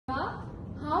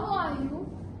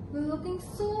You're looking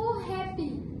so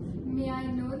happy. May I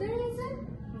know the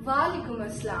reason? Walaikum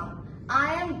assalam.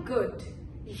 I am good.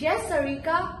 Yes,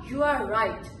 Sarika, you are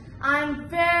right. I am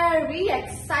very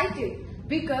excited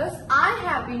because I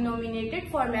have been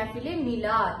nominated for Mehfil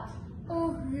Millad.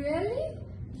 Oh, really?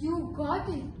 You got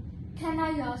it. Can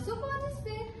I also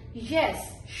participate?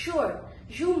 Yes, sure.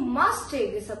 You must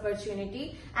take this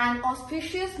opportunity. An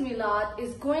auspicious Millad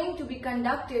is going to be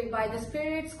conducted by the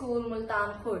Spirit School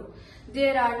Mltan Khurd.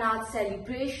 There are Naat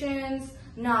celebrations,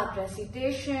 Naat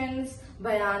recitations,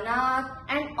 bayanat,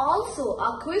 and also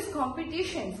a quiz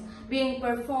competitions being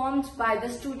performed by the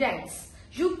students.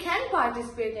 You can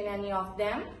participate in any of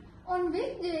them. On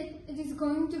which date it is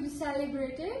going to be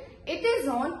celebrated? It is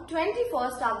on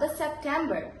 21st of the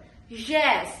September.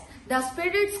 Yes, the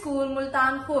Spirit School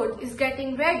Mltan Khurd is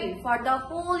getting ready for the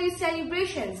holy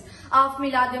celebrations of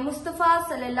Milad Mustafa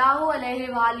sallallahu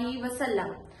alaihi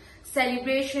wasallam.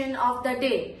 Celebration of the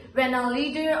day when a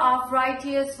leader of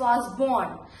righteous was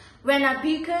born, when a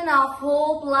beacon of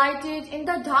hope lighted in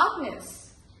the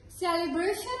darkness.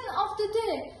 Celebration of the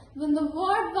day when the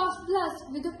world was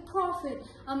blessed with a prophet,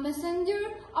 a messenger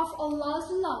of Allah's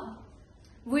love.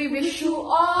 We wish you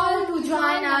all to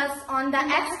join us on the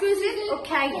exquisite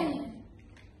occasion.